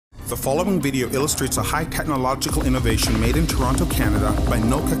The following video illustrates a high technological innovation made in Toronto, Canada by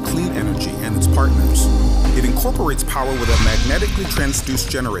Noca Clean Energy and its partners. It incorporates power with a magnetically transduced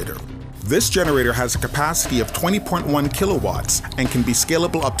generator. This generator has a capacity of 20.1 kilowatts and can be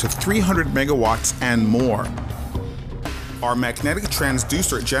scalable up to 300 megawatts and more. Our Magnetic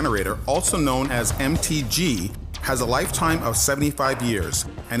Transducer Generator, also known as MTG, has a lifetime of 75 years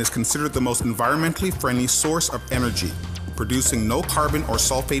and is considered the most environmentally friendly source of energy, producing no carbon or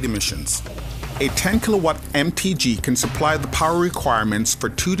sulfate emissions. A 10 kilowatt MTG can supply the power requirements for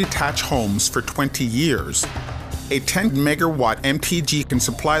 2 detached homes for 20 years. A 10 megawatt MTG can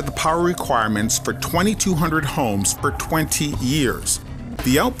supply the power requirements for 2,200 homes for 20 years.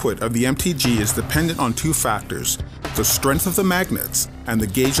 The output of the MTG is dependent on two factors: the strength of the magnets and the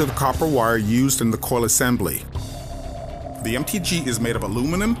gauge of the copper wire used in the coil assembly. The MTG is made of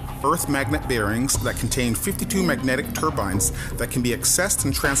aluminum earth magnet bearings that contain 52 magnetic turbines that can be accessed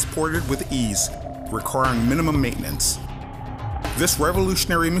and transported with ease, requiring minimum maintenance. This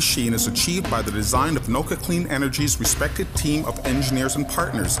revolutionary machine is achieved by the design of Noca Clean Energy's respected team of engineers and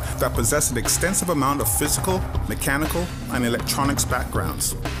partners that possess an extensive amount of physical, mechanical, and electronics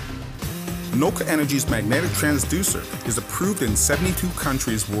backgrounds. Noca Energy's magnetic transducer is approved in 72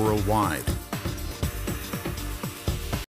 countries worldwide.